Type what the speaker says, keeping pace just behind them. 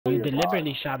You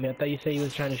deliberately shot me. I thought you said you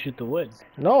was trying to shoot the wood.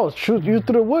 No, shoot you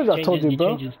through the wood. I told you,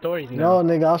 bro. Changing stories now. No,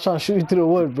 nigga, I was trying to shoot you through the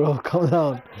wood, bro. Calm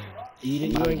down.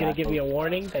 You weren't gonna give me a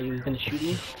warning that you was gonna shoot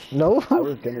me? No. I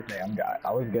was gonna say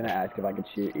I was gonna ask if I could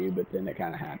shoot you, but then it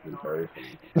kind of happened first.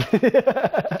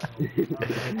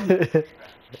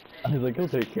 I was like, he'll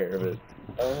take care of it.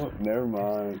 Oh, never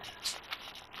mind.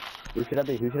 Who should I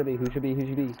be? Who should I be? Who should be? Who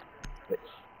should be?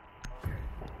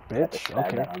 Bitch.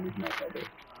 Okay.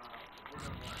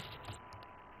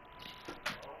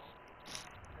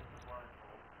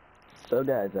 So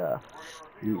guys,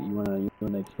 you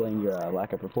wanna explain your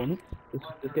lack of performance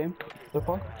this game so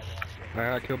far? I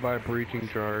got killed by a breaching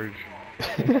charge.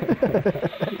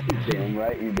 Damn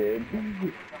right you did.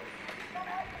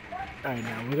 Alright,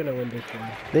 now we're gonna win this one.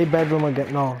 They bedroom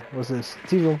again. No, what's this?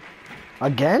 Tea room.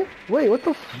 Again? Wait, what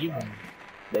the?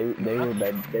 They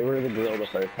were the grill the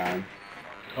first time.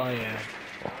 Oh yeah.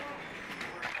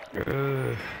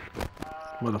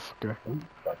 Motherfucker.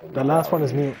 The last one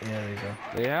is me. Yeah, there you go.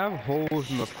 They have holes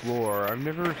in the floor. I've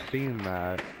never seen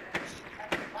that.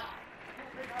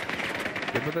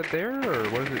 They put that there, or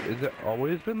what is it? Is it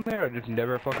always been there? I just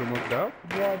never fucking looked up?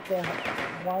 What the?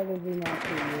 Why would we not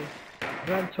see you?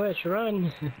 Run, Twitch,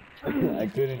 run! I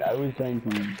couldn't. I was trying to.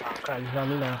 God, it's on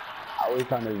me now. I was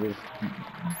trying to just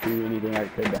do anything I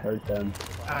could to hurt them.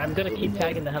 I'm gonna keep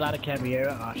tagging the hell out of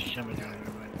Caballero. Oh shit, I'm gonna do it.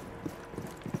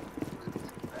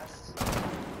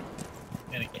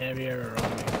 Got a Caballero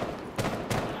on me.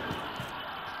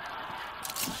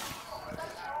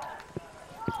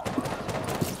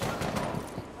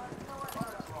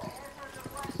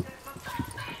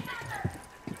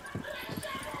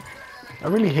 I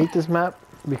really hate this map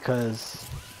because,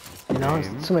 you know,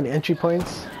 it's so many entry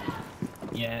points.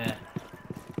 Yeah.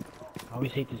 I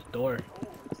always hate this door.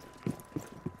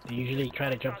 They usually try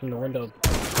to jump from the window.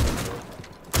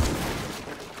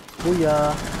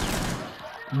 Booyah.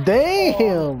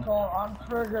 Damn! Oh, I'm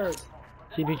triggered.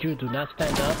 CBQ, do not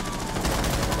stand up.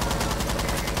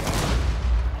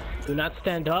 Do not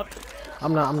stand up.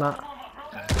 I'm not.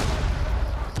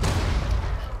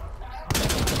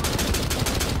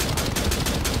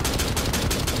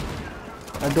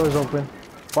 That door's open.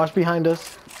 Watch behind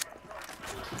us.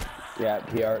 Yeah,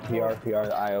 PR.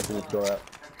 I opened this door up.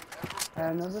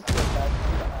 I know this is a bad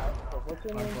thing to ask, but what's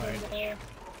your name?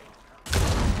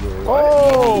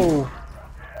 Oh!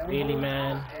 Really,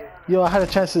 man? Yo, I had a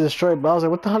chance to destroy it, but I was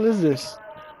like, what the hell is this?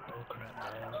 Oh crap,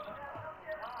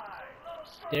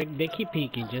 man. They keep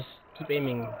peeking, just keep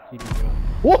aiming.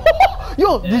 Whoa!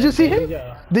 Yo, did you see him?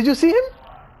 Did you see him?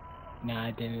 Nah,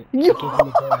 I didn't. Yo!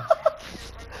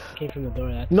 Came from the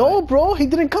door. That's no, why. bro, he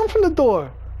didn't come from the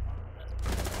door.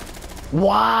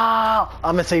 Wow!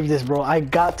 I'm gonna save this, bro. I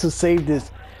got to save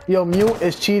this. Yo, Mute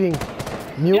is cheating.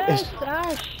 Mute Yes, is. I